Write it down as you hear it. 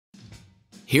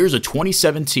Here's a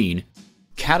 2017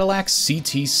 Cadillac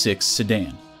CT6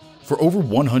 sedan. For over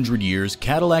 100 years,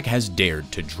 Cadillac has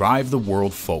dared to drive the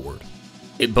world forward.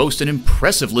 It boasts an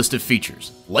impressive list of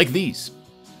features, like these: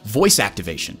 voice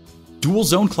activation, dual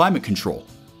zone climate control,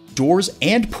 doors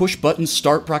and push-button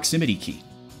start proximity key,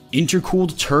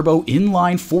 intercooled turbo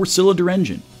inline 4-cylinder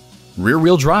engine,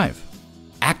 rear-wheel drive,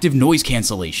 active noise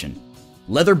cancellation,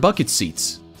 leather bucket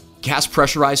seats, gas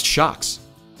pressurized shocks,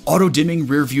 auto-dimming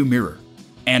rear-view mirror,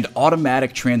 and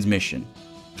automatic transmission.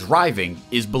 Driving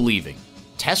is believing.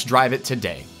 Test drive it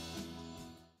today.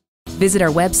 Visit our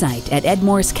website at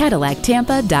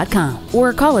edmorsecadillactampa.com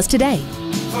or call us today.